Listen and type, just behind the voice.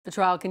The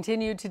trial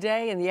continued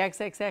today in the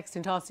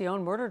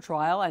XXXTentacion murder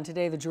trial, and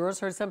today the jurors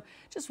heard some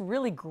just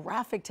really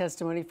graphic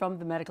testimony from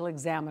the medical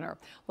examiner.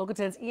 Local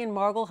 10's Ian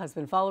Margle has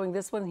been following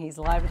this one. He's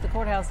live at the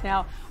courthouse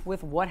now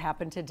with what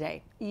happened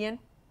today. Ian?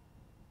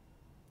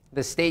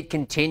 The state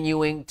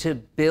continuing to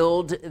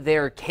build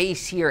their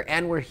case here,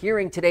 and we're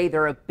hearing today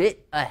they're a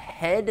bit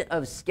ahead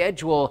of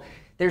schedule.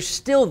 They're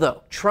still,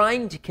 though,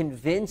 trying to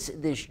convince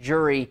this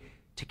jury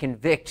to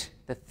convict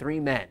the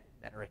three men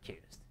that are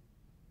accused.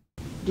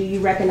 Do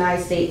you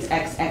recognize states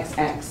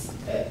XXX?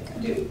 I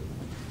do.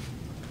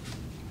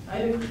 I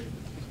do.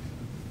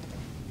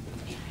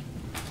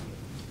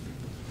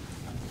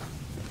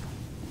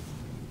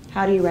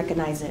 How do you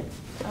recognize it?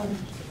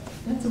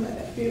 That's what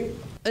I feel.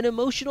 An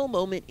emotional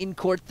moment in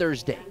court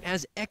Thursday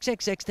as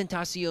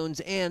XXXTentacion's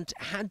aunt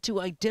had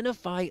to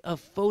identify a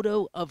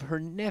photo of her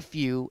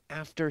nephew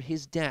after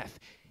his death.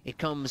 It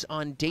comes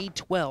on day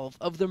 12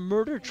 of the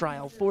murder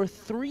trial for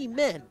three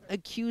men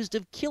accused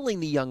of killing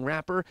the young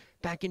rapper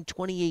back in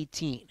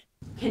 2018.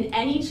 Can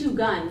any two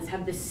guns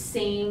have the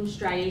same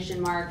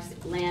striation marks,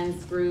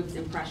 lands, grooves,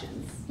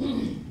 impressions?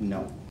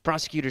 No.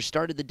 Prosecutors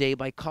started the day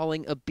by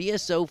calling a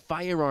BSO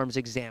firearms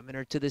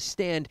examiner to the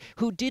stand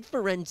who did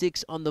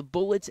forensics on the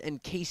bullets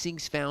and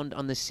casings found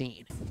on the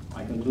scene.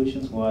 My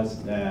conclusions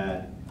was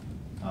that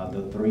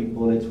the three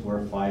bullets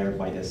were fired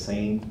by the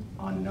same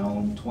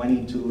unknown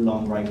 22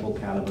 long rifle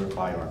caliber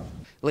firearm.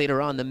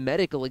 Later on, the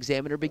medical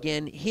examiner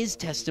began his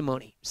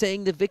testimony,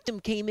 saying the victim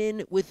came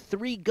in with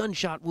 3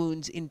 gunshot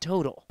wounds in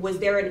total. Was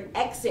there an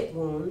exit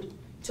wound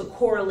to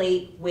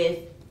correlate with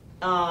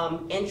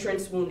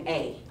entrance wound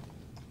A?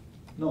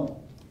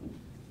 No.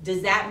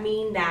 Does that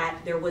mean that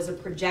there was a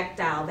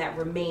projectile that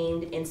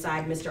remained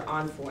inside Mr.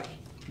 Onfoy?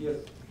 Yes.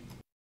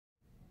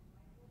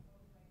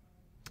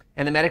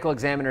 And the medical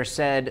examiner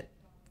said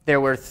there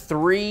were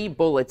 3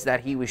 bullets that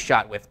he was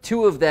shot with.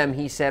 2 of them,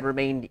 he said,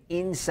 remained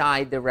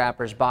inside the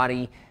rapper's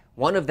body.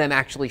 1 of them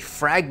actually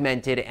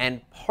fragmented and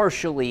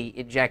partially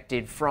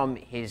ejected from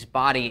his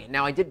body.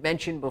 Now, I did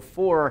mention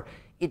before,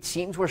 it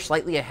seems we're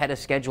slightly ahead of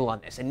schedule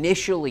on this.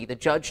 Initially, the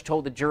judge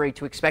told the jury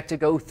to expect to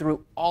go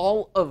through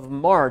all of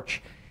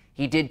March.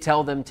 He did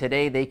tell them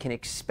today they can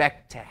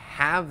expect to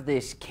have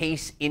this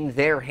case in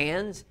their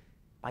hands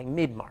by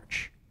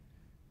mid-March.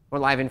 We're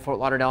live in Fort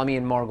Lauderdale. I'm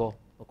Ian Margle,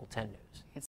 Local 10 News.